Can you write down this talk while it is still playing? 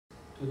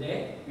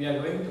Today, we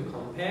are going to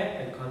compare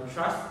and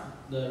contrast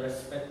the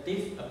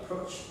respective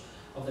approach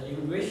of the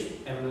English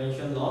and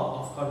Malaysian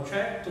law of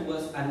contract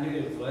towards undue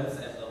influence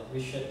as a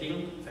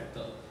vitiating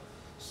factor.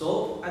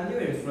 So, undue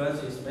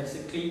influence is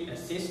basically a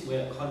case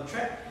where a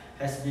contract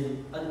has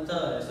been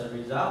entered as a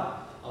result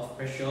of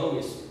pressure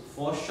which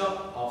falls short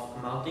of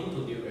amounting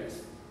to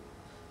duress.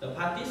 The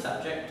party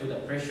subject to the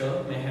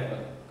pressure may have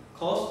a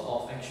cause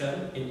of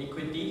action in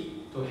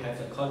equity to have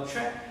the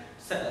contract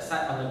set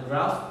aside on the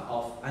grounds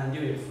of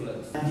undue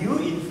influence.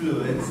 Undue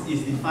influence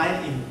is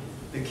defined in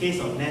the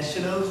case of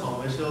National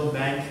Commercial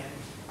Bank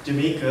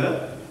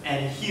Jamaica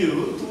and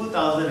Hill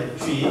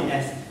 2003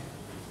 as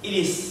it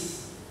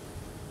is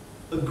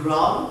a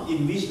ground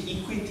in which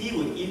equity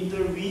would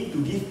intervene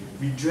to give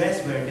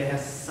redress where there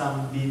has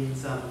been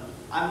some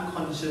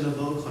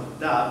unconscionable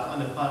conduct on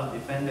the part of the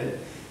defendant.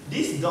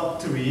 This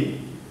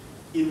doctrine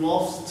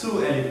involves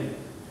two elements.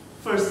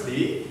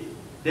 Firstly,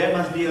 there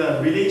must be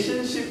a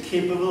relationship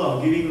capable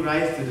of giving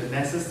rise to the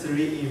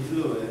necessary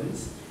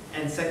influence,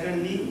 and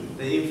secondly,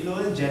 the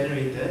influence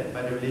generated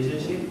by the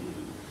relationship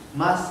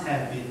must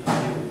have been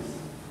abused.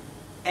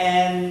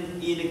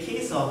 And in the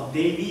case of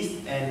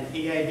Davies and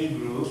AIB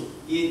Group,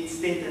 it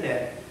stated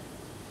that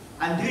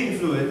undue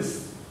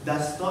influence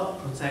does not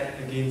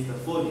protect against the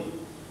folly,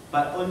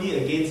 but only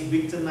against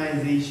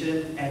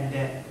victimization, and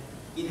that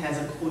it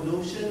has a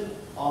connotation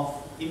of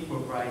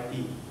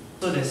impropriety.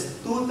 So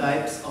there's two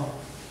types of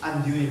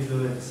undue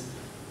influence.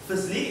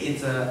 Firstly,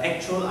 it's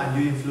actual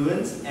undue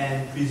influence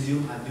and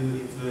presumed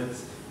undue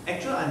influence.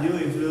 Actual undue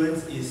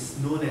influence is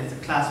known as the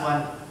Class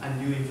 1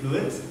 undue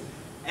influence,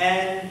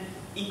 and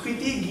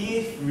equity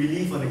gives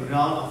relief on the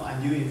ground of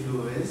undue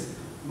influence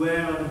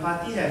where the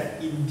party have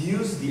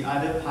induced the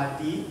other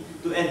party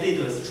to enter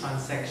into a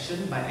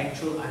transaction by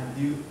actual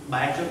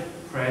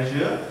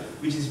pressure,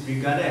 which is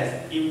regarded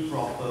as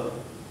improper,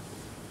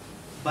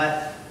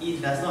 but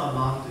it does not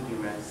amount to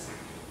duress.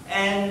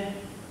 And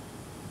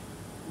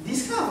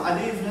this kind of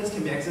undue influence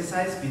can be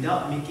exercised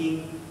without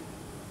making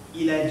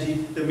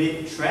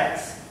illegitimate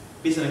threats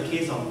based on the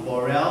case of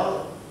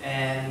Borrell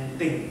and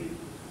Ting,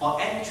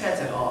 or any threats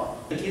at all.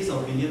 The case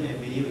of William and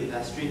William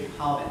illustrate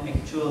how an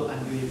actual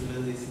undue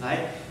influence is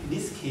like. In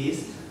this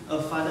case,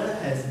 a father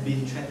has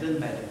been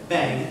threatened by the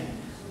bank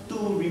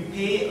to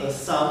repay a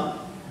sum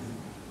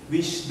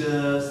which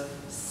the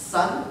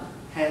son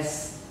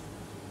has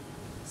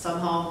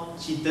somehow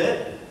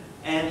cheated,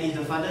 and if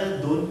the father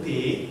don't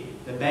pay,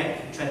 the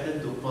bank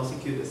threatened to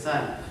prosecute the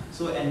son.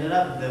 So ended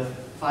up the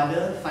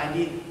father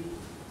finding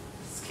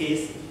this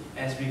case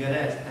as regarded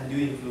as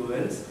undue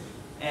influence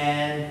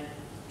and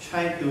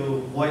tried to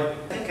avoid.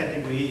 The second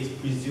category is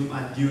presumed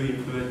undue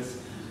influence.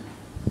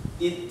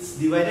 It's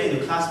divided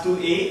into Class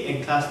 2A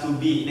and Class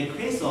 2B. In the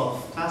case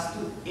of Class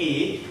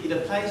 2A, it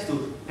applies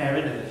to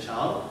parent and the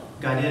child,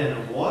 guardian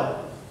and a ward,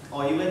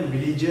 or even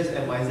religious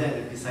advisor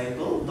and the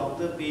disciple,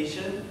 doctor,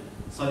 patient,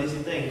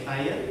 solicitor and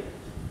client.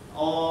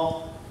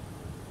 Or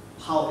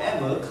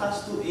however,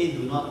 Class 2A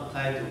do not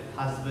apply to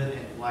husband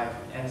and wife,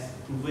 as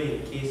proven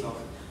in the case of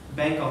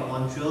Bank of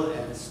Montreal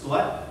and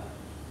Stuart.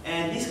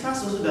 And this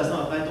class also does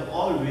not apply to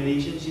all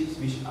relationships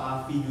which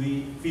are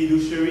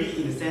fiduciary,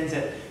 in the sense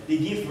that they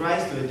give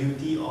rise to a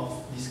duty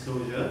of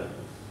disclosure,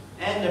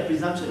 and the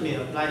presumption may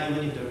apply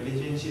even if the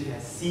relationship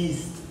has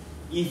ceased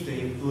if the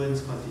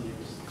influence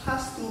continues.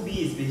 Class 2B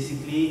is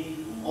basically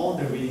all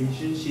the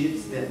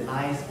relationships that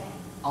lies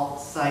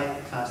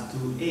outside Class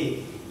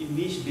 2A, in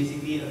which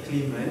basically a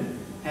claimant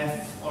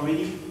have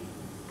already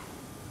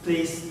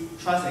placed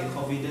trust and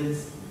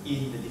confidence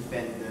in the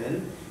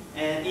defendant,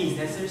 and it is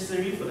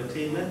necessary for the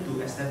claimant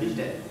to establish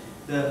that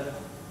the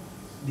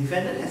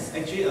defendant has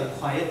actually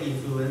acquired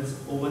influence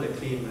over the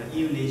claimant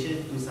in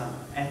relation to some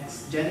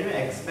general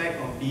aspect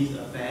of this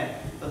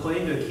affair,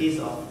 according to the case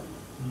of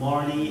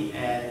Morley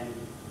and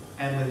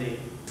Emily.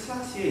 This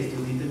class here is to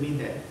determine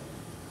that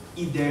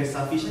if there is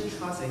sufficient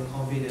trust and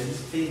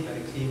confidence placed by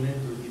the claimant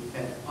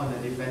on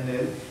the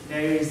defendant,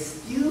 there is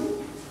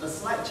still a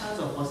slight chance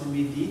of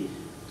possibility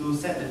to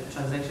set the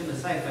transaction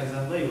aside. For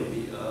example, it would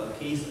be a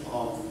case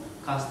of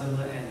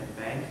customer and a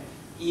bank.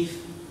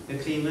 If the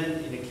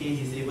claimant in the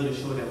case is able to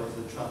show there was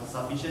a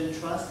sufficient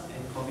trust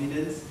and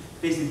confidence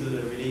placed into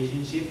the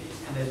relationship,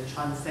 and the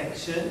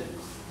transaction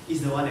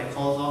is the one that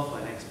calls off for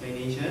an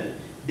explanation,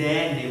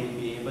 then they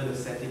will be able to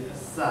set it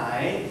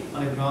aside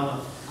on the ground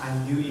of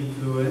undue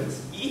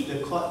influence if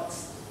the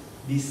courts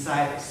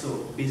decide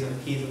so based on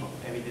the case of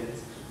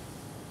evidence.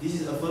 This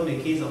is affirmed in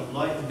the case of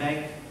Lloyds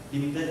Bank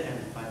Limited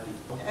and Party.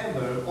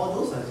 However, all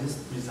those are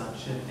just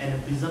presumption, and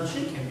a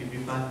presumption can be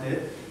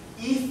rebutted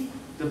if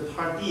the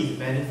party is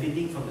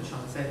benefiting from the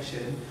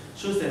transaction,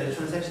 shows that the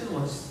transaction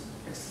was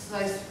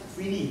exercised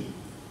freely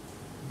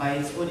by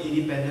its own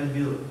independent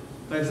will.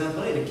 For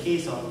example, in the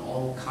case of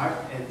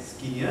Allcart and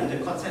Skinner,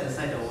 the court set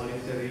aside the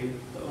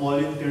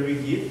voluntary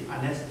gift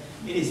unless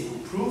it is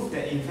proof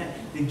that in fact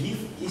the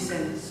gift is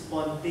a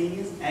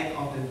spontaneous act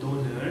of the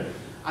donor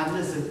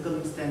under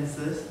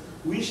circumstances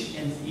which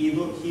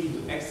enabled him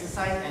to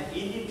exercise an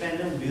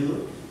independent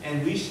will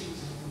and which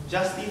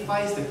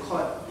justifies the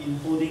court in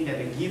holding that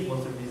the gift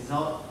was a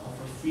result of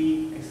a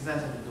free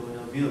exercise of the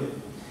donor will.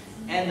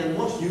 And the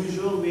most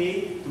usual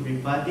way to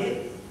rebut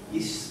it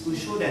is to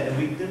show that the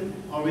victim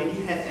already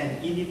had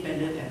an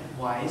independent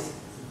advice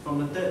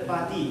from a third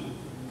party.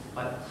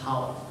 But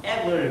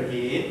however,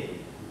 again,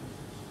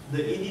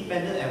 the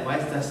independent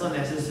advice does not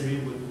necessarily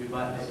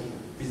rebut that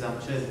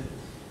presumption.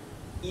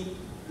 It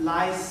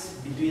lies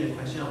between a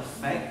question of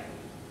fact,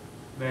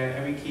 where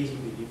every case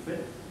will be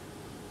different.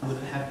 What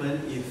would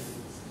happen if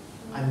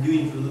undue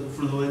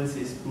influence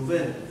is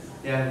proven?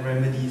 There are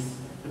remedies.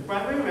 The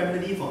primary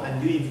remedy for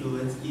undue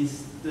influence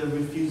is the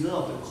refusal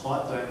of the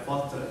court to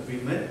enforce the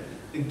agreement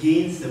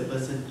against the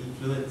person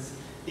influenced.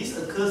 This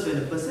occurs when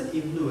the person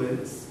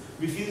influenced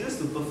refuses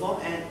to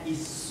perform and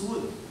is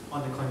sued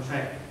on the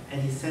contract,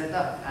 and he set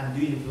up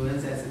undue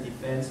influence as a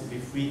defense to be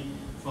freed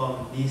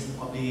from these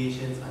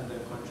obligations under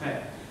the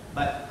contract.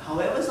 But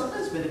however,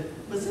 sometimes when the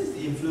person is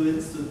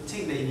influenced to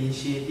take the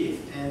initiative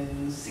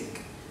and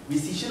seek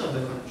rescission of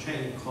the contract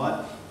in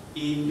court,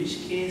 in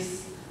which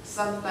case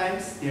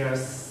sometimes they are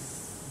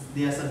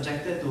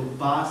subjected to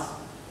bars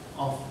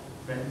of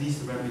these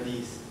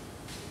remedies.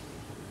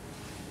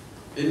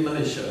 In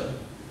Malaysia,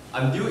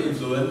 undue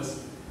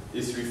influence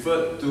is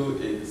referred to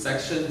in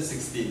Section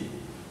 16.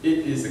 It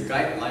is a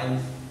guideline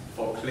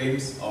for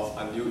claims of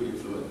undue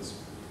influence.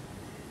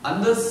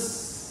 Under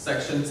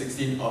Section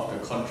 16 of the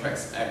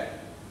Contracts Act,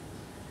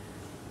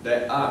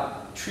 there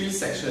are 3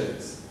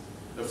 sections.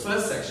 The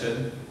first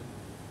section,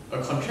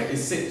 a contract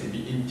is said to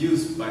be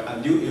induced by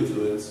undue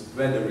influence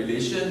when the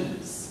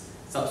relations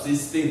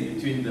subsisting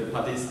between the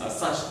parties are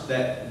such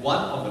that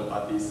one of the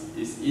parties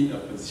is in a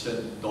position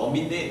to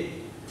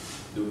dominate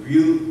the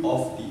will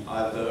of the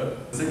other.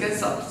 The second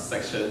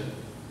subsection,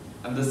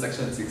 under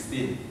Section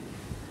 16,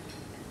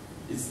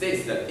 it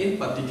states that in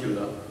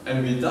particular,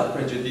 and without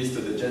prejudice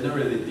to the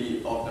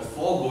generality of the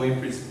foregoing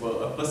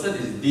principle, a person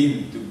is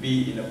deemed to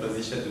be in a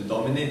position to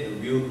dominate the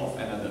will of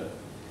another.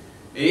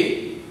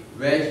 A,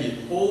 where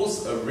he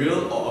holds a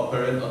real or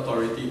apparent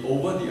authority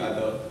over the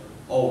other,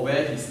 or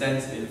where he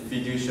stands in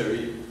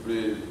fiduciary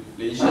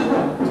relation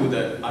to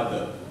the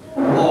other,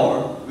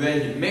 or where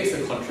he makes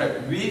a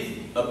contract with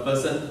a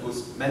person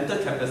whose mental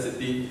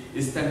capacity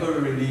is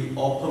temporarily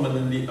or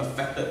permanently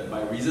affected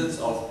by reasons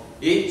of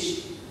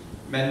age,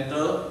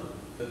 mental.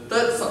 The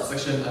third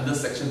subsection under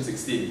Section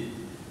 16,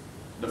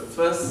 the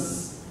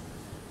first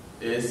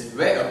is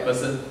where a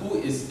person who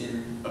is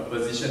in a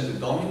position to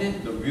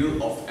dominate the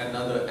will of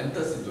another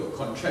enters into a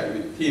contract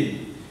with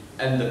him,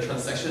 and the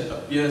transaction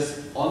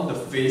appears on the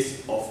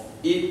face of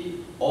it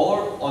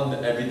or on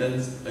the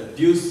evidence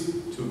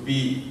adduced to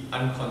be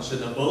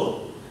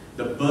unconscionable.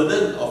 The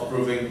burden of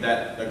proving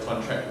that the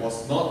contract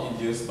was not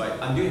induced by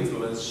undue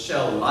influence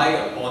shall lie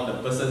upon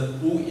the person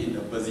who is in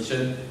a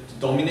position to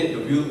dominate the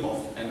will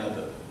of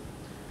another.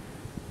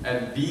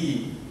 And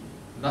B,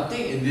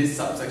 nothing in this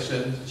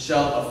subsection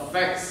shall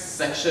affect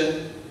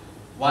Section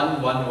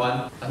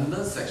 111.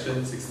 Under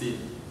Section 16,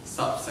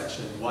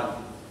 subsection 1,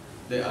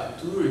 there are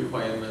 2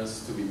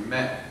 requirements to be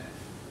met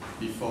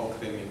before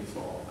claiming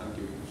for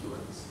undue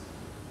influence.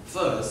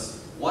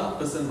 First, one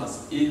person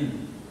must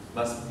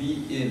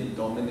be in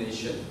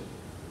domination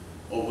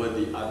over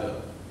the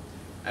other.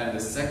 And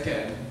the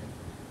second,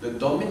 the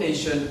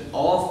domination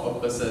of a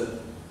person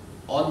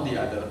on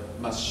the other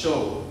must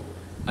show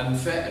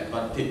unfair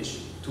advantage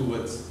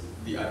towards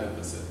the other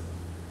person.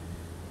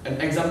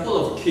 An example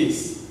of a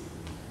case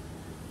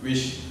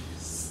which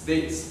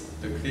states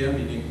the clear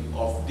meaning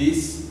of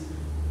these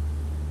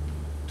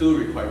 2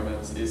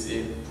 requirements is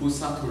in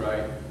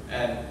Pusaturai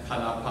and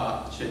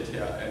Kanapa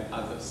Chetia and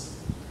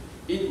others.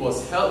 It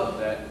was held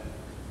that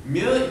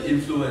mere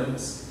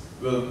influence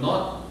will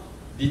not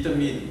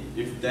determine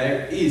if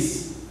there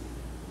is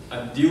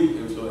undue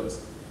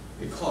influence,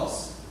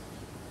 because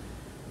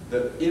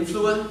the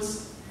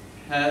influence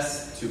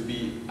has to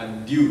be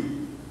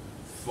undue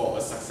for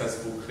a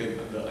successful claim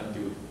under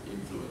undue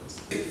influence.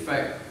 In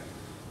fact,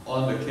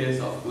 on the case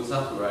of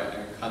Pusaturai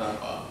and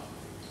Kanapa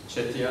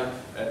Chetia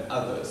and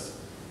others,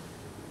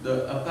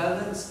 the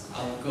appellant's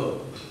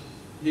uncle,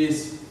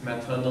 his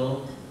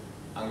maternal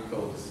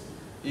uncles,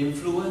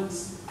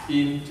 influenced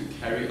him to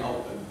carry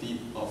out a deed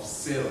of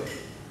sale.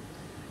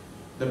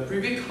 The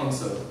Privy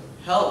Council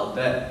held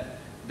that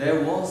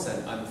there was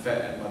an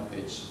unfair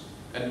advantage,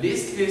 and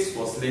this case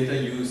was later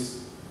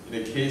used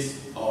in the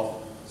case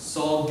of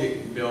Saw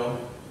Gek Biao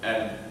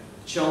and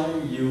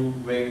Cheong Yu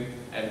Weng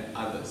and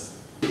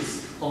others,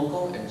 Hong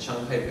Kong and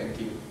Shanghai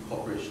Banking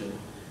Corporation,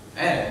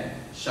 and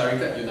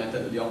Syarikat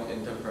United Leong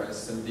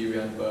Enterprise,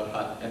 Sendirian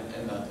Berhad and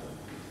another.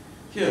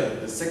 Here,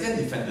 the second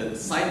defendant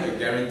signed a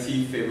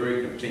guarantee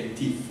favoring the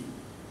plaintiff,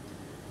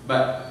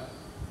 but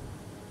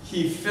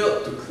he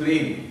failed to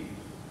claim.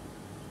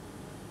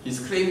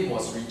 His claim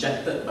was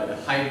rejected by the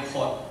High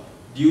Court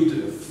due to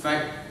the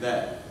fact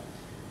that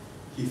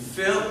he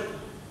failed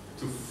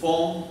to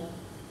form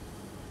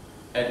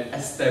and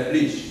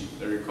establish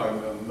the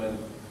requirement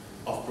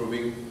of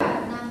proving. There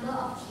are a number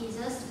of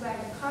cases where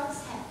the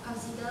courts have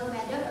considered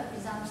whether a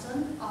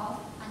presumption of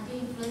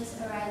undue influence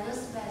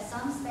arises where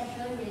some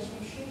special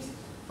relationships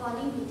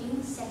falling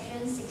within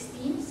Section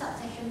 16,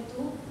 Subsection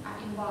 2 are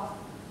involved.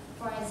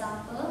 For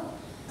example,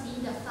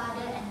 the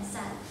father and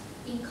son.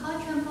 In Khor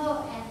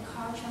Chuen-Po and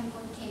Khor Chuen-Po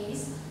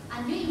case,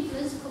 undue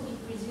influence could be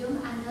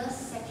presumed under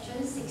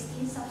Section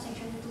 16,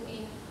 Subsection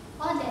 2a.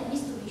 All that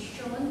needs to be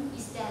shown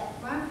is that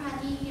one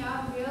party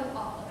held real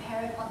or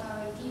apparent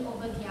authority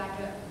over the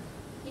other.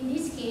 In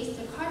this case,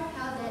 the court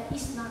held that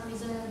it's not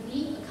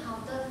reasonably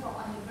accounted for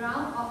on the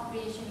ground of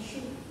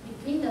relationship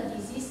between the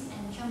deceased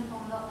and Cheung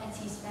Pong Lok and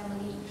his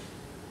family.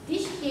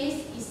 This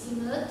case is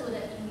similar to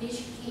the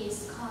English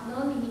case,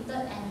 Cornell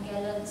Limited and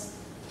Gallants.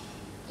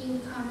 In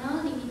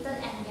Cornell Limited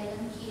and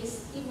Gallant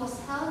case, it was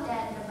held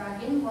that the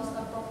bargain was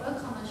a proper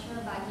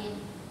commercial bargain,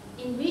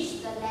 in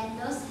which the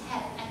lenders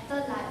had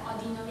acted like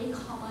ordinary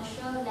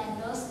commercial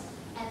lenders,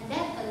 and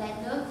that a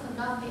lender could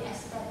not be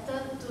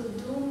expected to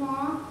do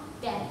more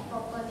than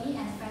properly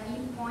and fairly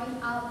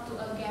point out to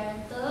a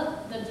guarantor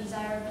the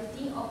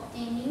desirability of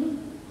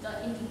obtaining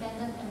the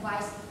independent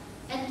advice,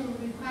 and to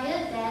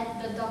require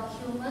that the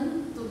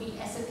document to be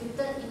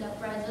executed in the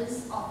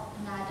presence of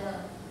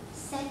another.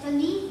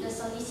 Secondly, the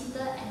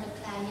solicitor and the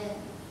client.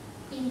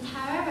 In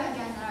Thara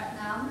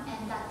Rajaratnam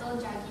and Dato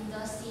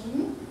Jaginder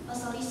Singh, a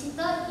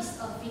solicitor is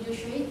a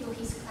fiduciary to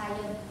his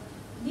client.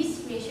 This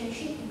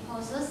relationship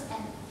imposes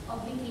an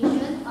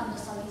obligation on the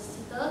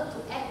solicitor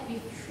to act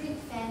with strict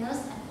fairness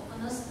and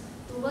openness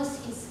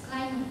towards his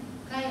client.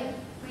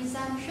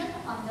 Presumption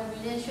on the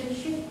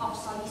relationship of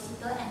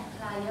solicitor and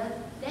client,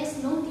 there is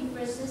no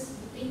differences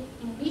between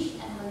English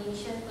and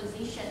Malaysian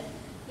position.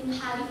 In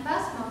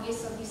Halifax Mortgage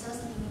Services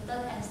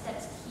Limited and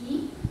Steps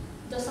Key,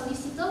 the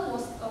solicitor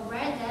was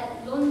aware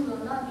that loan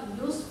will not be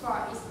used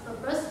for its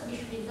purpose,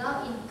 which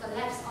result in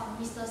collapse of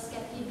Mr.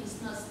 Skepti's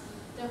business.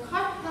 The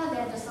court held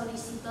that the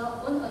solicitor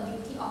owned a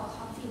duty of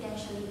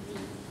confidentiality.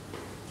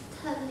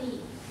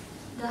 Thirdly,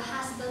 the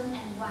husband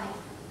and wife.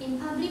 In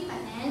public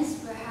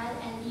finance, Berhad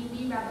and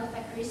EV Rubber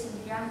Factory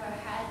Sdn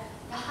Berhad,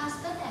 the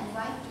husband and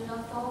wife do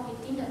not fall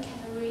within the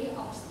category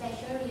of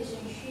special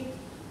relationship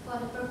for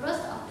the purpose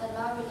of the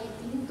law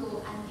relating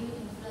to undue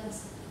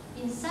influence.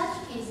 In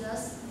such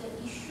cases, the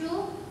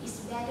issue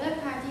is whether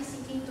party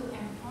seeking to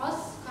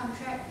enforce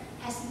contract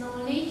has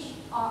knowledge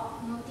or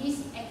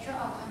notice actual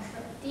or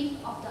constructive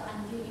of the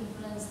undue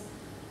influence.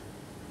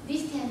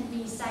 This can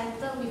be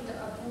cited with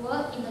the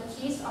approval in the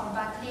case of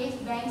Barclays,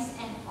 Banks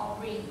and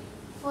Aubrey.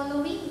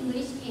 Following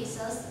English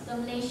cases, the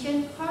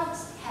Malaysian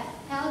courts have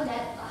held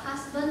that a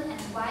husband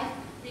and wife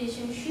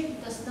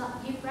relationship does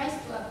not give rise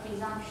to a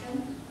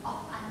presumption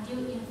of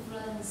undue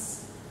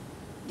influence.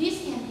 This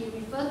can be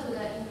referred to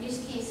the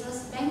English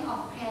cases Bank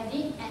of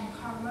Credit and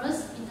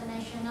Commerce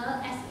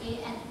International SA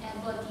and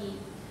Aberdeen.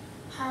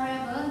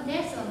 However,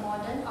 there's a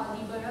modern or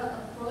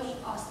liberal approach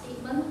or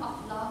statement of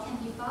law can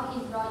be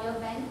found in Royal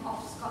Bank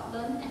of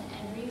Scotland and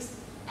Edricks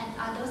and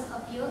others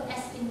appeal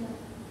as in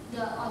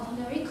the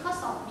ordinary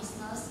course of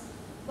business.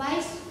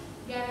 Wife's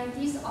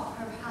guarantees of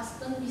her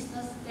husband's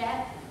business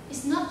debt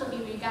is not to be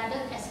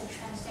regarded as a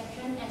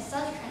transaction, as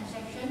such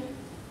transactions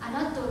are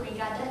not to be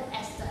regarded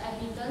as the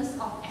evidence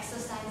of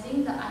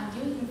exercising the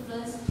undue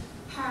influence.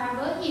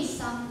 However, it is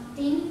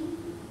something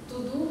to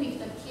do with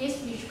the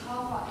case which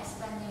calls for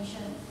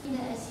explanation. In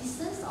the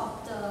existence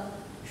of the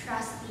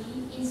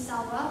trustee in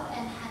Sawab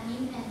and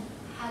Hanim and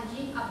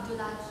Haji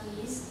Abdullah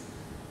case,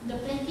 the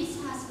plaintiff's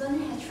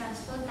husband had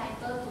transferred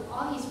title to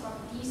all his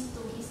properties to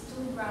his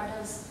two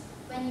brothers.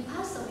 When he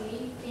passed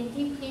away,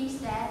 plaintiff claims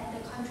that the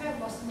contract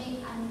was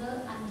made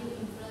under undue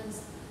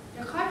influence.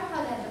 The court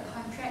held that the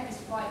contract is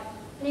void.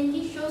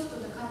 Plaintiff shows to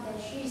the court that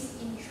she is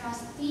in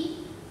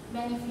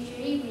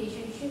trustee-beneficiary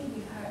relationship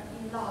with her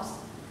in-laws.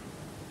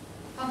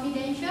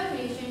 Confidential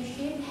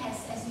relationship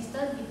has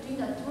existed between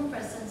the two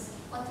persons,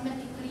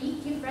 automatically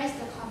give rise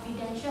to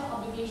confidential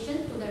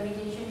obligation to the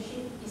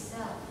relationship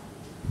itself.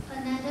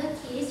 Another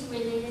case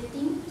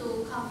relating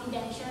to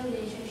confidential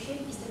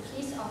relationship is the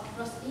case of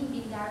Rosli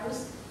bin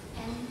Darus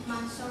and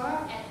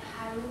Mansour at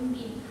Harun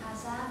bin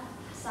Hazza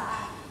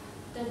Sa'ad.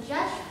 The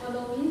judge,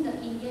 following the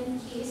Indian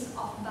case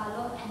of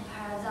Balot and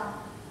Parazam,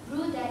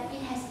 ruled that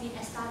it has been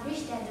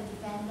established that the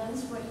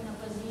defendants were in a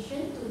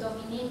position to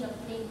dominate the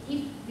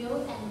plaintiff's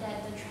will and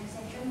that the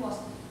transaction was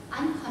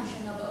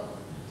unconscionable.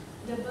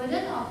 The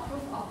burden of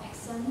proof of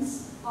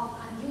absence of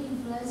undue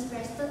influence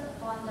rested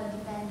upon the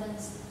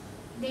defendants.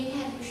 They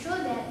had to show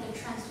that the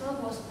transfer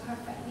was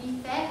perfectly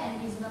fair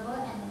and reasonable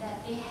and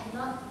that they had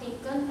not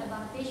taken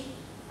advantage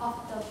of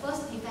the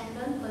first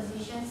defendant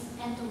positions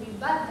and to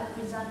rebut the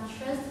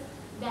presumptions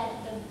that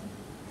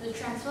the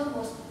transfer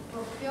was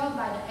procured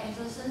by the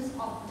exercise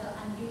of the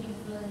undue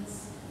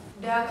influence.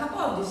 There are a couple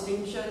of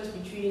distinctions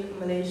between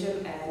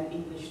Malaysian and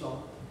English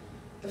law.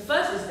 The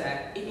first is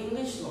that in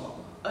English law,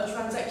 a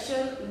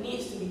transaction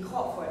needs to be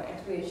called for an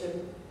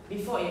explanation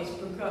before it is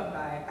procured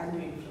by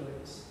undue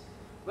influence.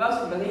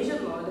 Whereas in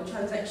Malaysian law, the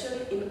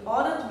transaction, in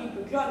order to be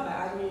procured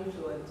by undue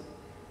influence,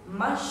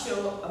 must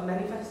show a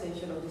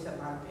manifestation of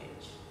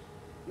disadvantage.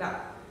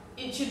 Now,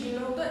 It should be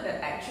noted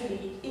that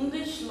actually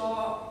English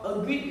law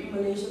agreed with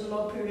Malaysian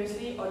law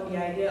previously on the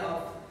idea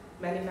of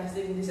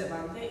manifesting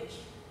disadvantage.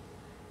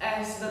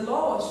 As the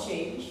law was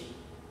changed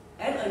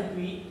and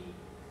agreed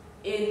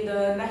in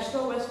the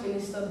National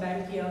Westminster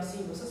Bank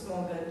PLC versus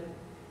Morgan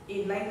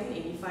in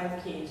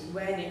 1985 case,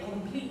 where they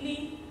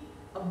completely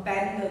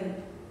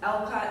abandoned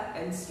Elkhart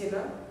and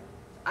Skinner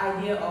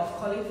idea of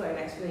calling for an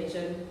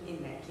explanation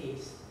in that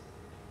case.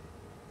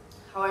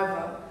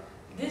 However,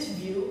 this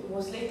view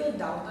was later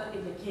doubted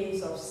in the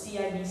case of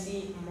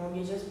CIBC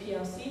Mortgages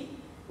PLC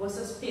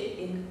versus Pitt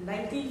in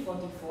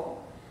 1944,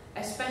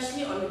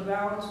 especially on the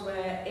grounds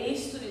where A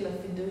stood in a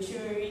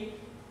fiduciary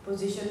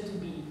position to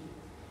B.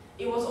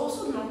 It was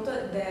also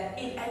noted that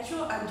in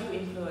actual undue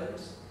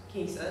influence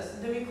cases,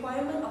 the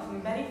requirement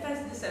of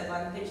manifest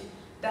disadvantage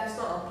does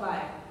not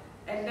apply,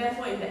 and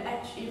therefore if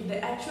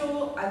the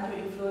actual undue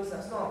influence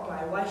does not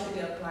apply, why should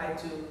it apply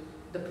to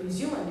the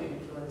presumed undue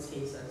influence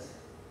cases?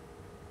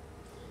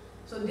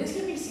 So this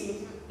can be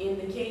seen in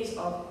the case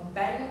of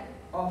Bank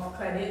of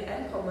Credit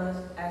and Commerce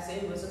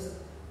SA versus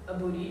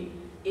Abudi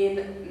in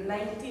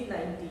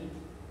 1990.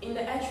 In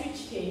the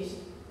Attridge case,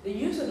 the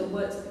use of the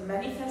words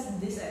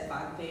manifest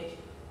disadvantage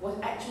was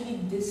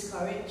actually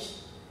discouraged,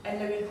 and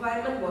the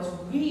requirement was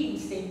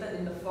reinstated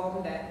in the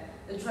form that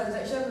the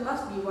transaction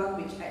must be one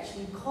which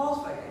actually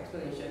calls for an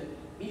explanation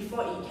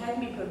before it can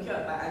be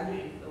procured by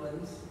undue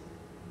influence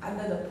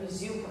under the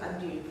Presumed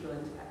Undue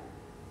Influence Act.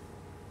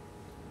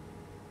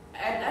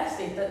 And as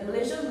stated,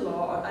 Malaysian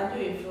law on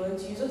undue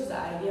influence uses the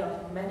idea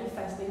of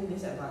manifesting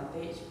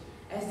disadvantage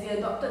as they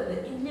adopted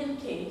the Indian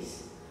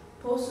case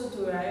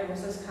Posuturai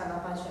versus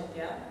Kanapan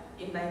Chettiar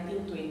in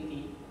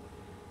 1920.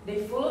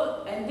 They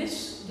followed, and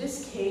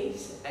this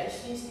case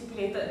actually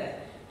stipulated that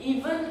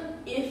even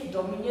if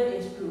dominion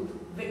is proved,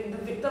 the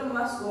victim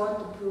must go on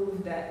to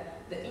prove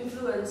that the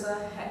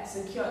influencer had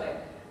secured an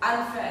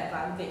unfair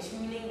advantage,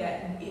 meaning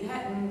that it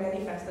had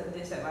manifested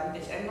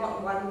disadvantage and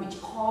not one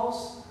which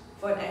calls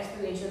for an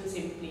explanation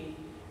simply.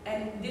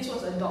 And this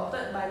was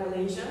adopted by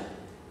Malaysia,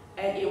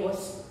 and it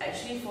was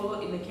actually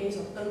followed in the case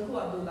of Tengku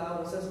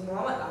Abdullah versus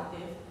Muhammad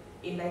Latif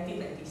in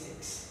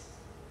 1996.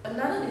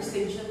 Another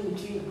distinction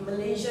between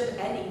Malaysian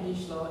and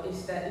English law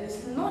is that it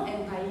is not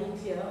entirely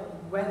clear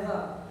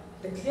whether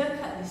the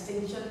clear-cut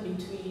distinction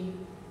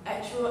between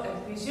actual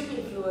and presumed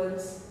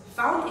influence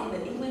found in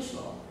the English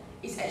law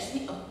is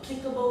actually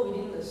applicable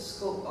within the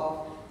scope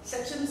of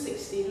Section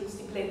 16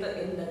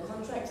 stipulated in the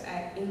Contracts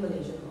Act in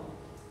Malaysian law.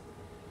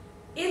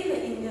 In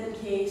the Indian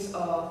case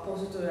of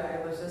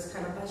Posuturai versus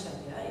Kanapan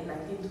Chettiar in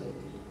 1920,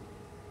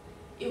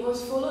 it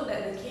was followed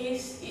that the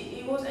case,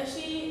 it was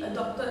actually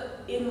adopted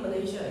in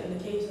Malaysia in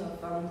the case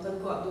of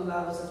Tengku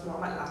Abdullah versus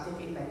Muhammad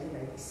Latif in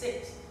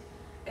 1996.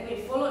 And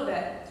it followed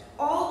that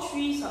all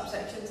three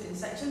subsections in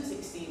Section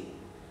 16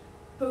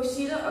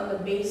 proceeded on the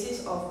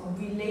basis of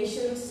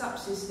relations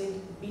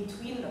subsisting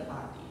between the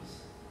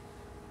parties.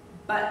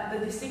 But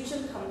the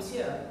distinction comes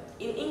here.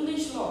 In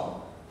English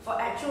law, for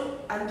actual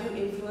undue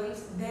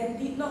influence, there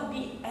did not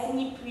be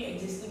any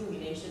pre-existing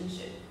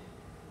relationship.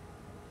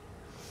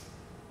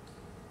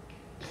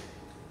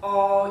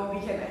 Or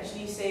we can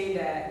actually say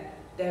that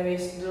there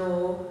is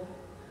no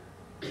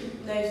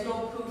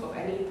proof of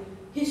any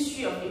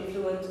history of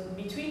influence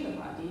between the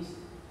parties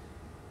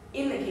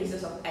in the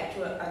cases of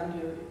actual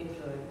undue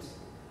influence.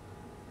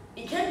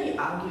 It can be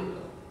argued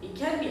though. It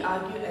can be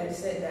argued and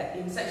said that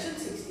in Section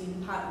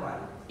 16, Part 1,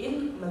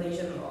 in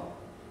Malaysian law,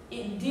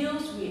 it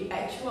deals with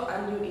actual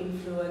undue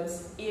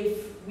influence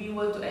if we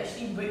were to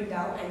actually break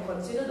down and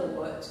consider the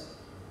words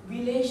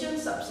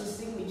relations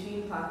subsisting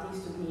between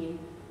parties to mean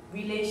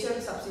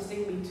relations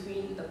subsisting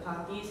between the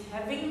parties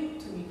having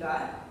to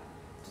regard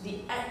to the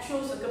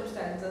actual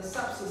circumstances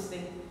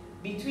subsisting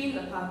between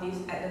the parties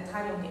at the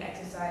time of the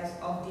exercise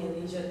of the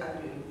alleged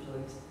undue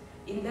influence.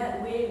 In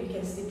that way, we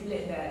can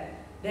stipulate that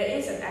there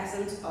is an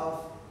essence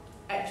of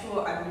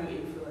actual undue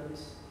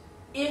influence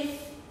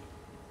if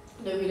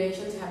the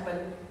relations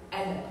happen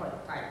at that point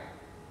of time.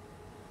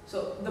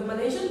 So the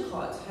Malaysian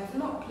courts have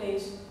not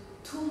placed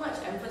too much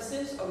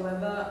emphasis on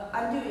whether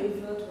undue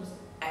influence was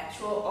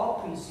actual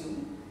or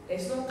presumed.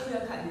 There's no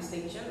clear-cut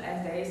distinction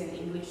as there is in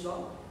English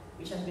law,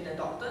 which has been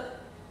adopted.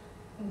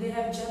 They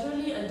have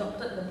generally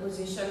adopted the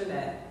position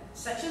that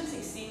Section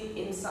 16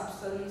 in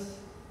substance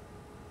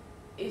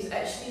is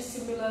actually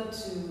similar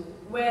to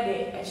where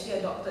they actually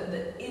adopted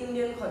the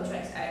Indian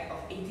Contracts Act of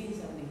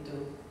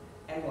 1872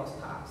 and was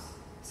passed,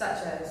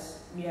 such as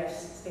we have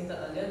stated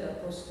earlier,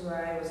 the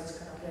Posuturai versus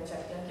Kanapan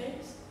Chettiar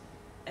case,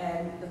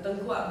 and the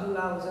Tengku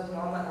Abdullah versus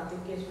Muhammad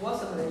Latif case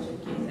was a Malaysian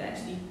case that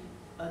actually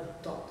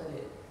adopted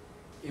it.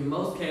 In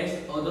most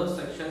cases, although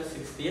Section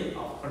 16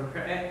 of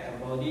Contract Act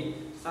embodied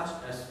such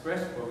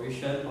express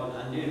provision on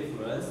undue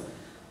influence,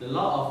 the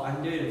law of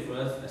undue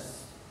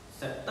influence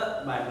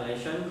accepted by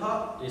Malaysian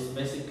court is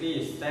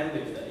basically same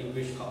with the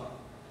English court.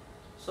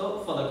 So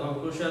for the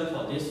conclusion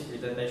for this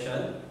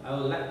presentation, I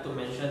would like to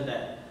mention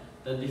that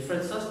the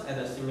differences and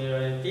the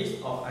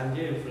similarities of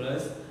undue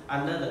influence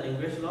under the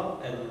English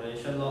law and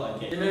Malaysian law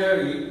again.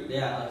 Generally,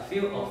 there are a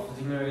few of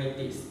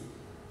similarities.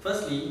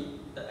 Firstly,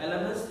 the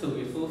elements to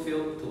be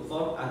fulfilled to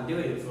form undue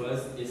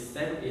influence is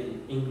same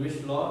in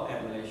English law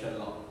and Malaysian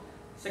law.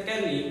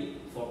 Secondly,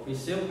 for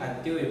presumed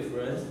undue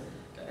influence,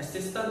 the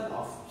existence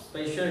of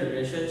spatial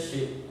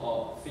relationship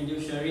or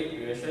fiduciary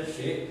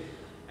relationship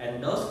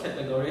and those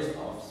categories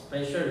of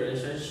spatial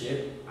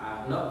relationship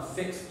are not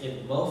fixed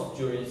in both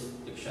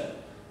jurisdictions.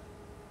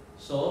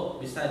 So,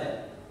 besides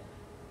that,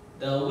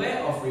 the way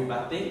of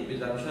rebutting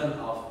presumption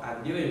of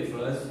undue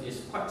influence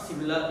is quite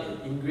similar in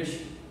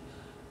English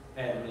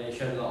and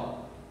Malaysian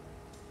law.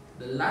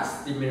 The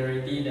last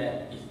similarity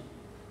that is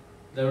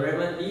the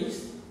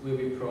remedies will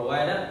be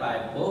provided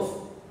by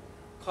both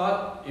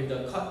court if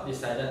the court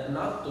decided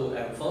not to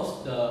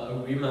enforce the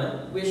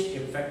agreement which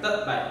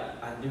affected by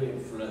undue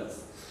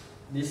influence.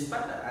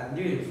 Despite the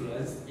undue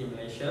influence in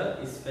Malaysia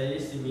is very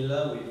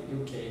similar with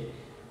UK,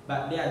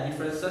 but there are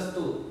differences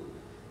too.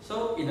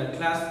 So in the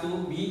class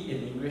 2B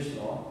in English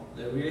law,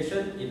 the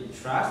relation in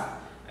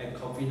trust and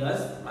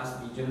confidence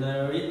must be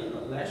generally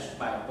acknowledged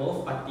by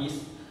both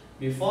parties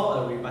before a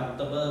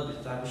rebuttable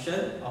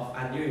presumption of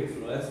undue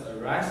influence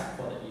arises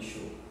for the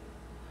issue.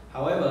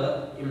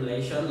 However, in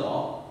Malaysian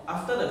law,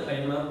 after the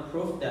claimant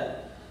proved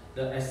that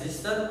the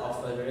existence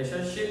of a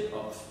relationship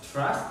of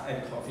trust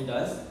and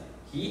confidence,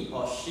 he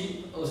or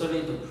she also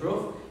need to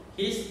prove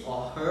his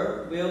or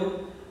her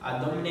will are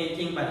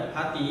dominating by the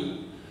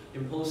party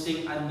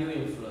imposing undue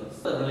influence.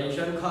 The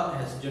Malaysian court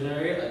has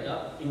generally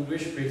adopted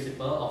English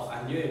principle of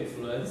undue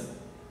influence,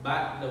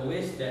 but the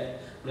ways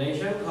that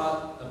Malaysian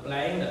court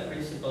applying the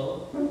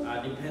principle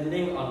are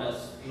depending on the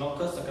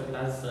local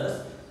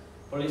circumstances,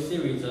 policy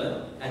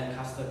reason, and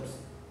customs.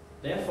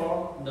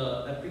 Therefore,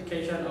 the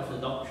application of the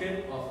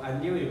doctrine of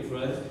undue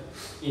influence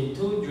in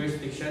two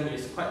jurisdictions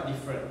is quite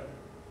different.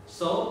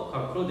 So,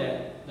 conclude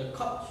that the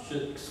court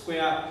should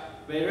square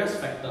up various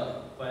factors.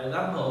 For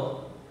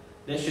example,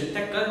 they should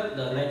tackle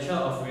the nature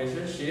of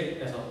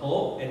relationship as a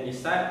whole and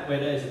decide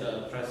whether is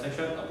the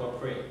transaction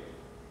appropriate.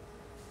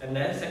 And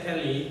then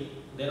secondly,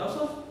 they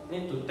also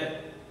need to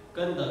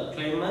tackle the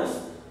claimant's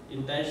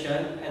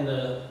intention and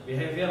the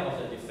behavior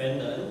of the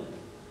defendant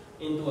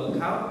into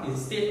account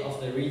instead of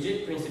the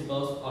rigid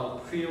principles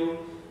on pure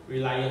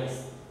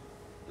reliance.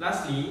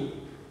 Lastly,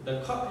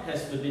 the court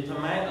has to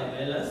determine a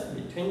balance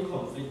between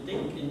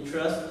conflicting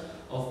interests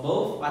of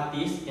both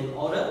parties in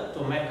order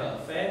to make a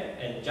fair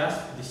and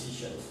just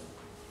decisions.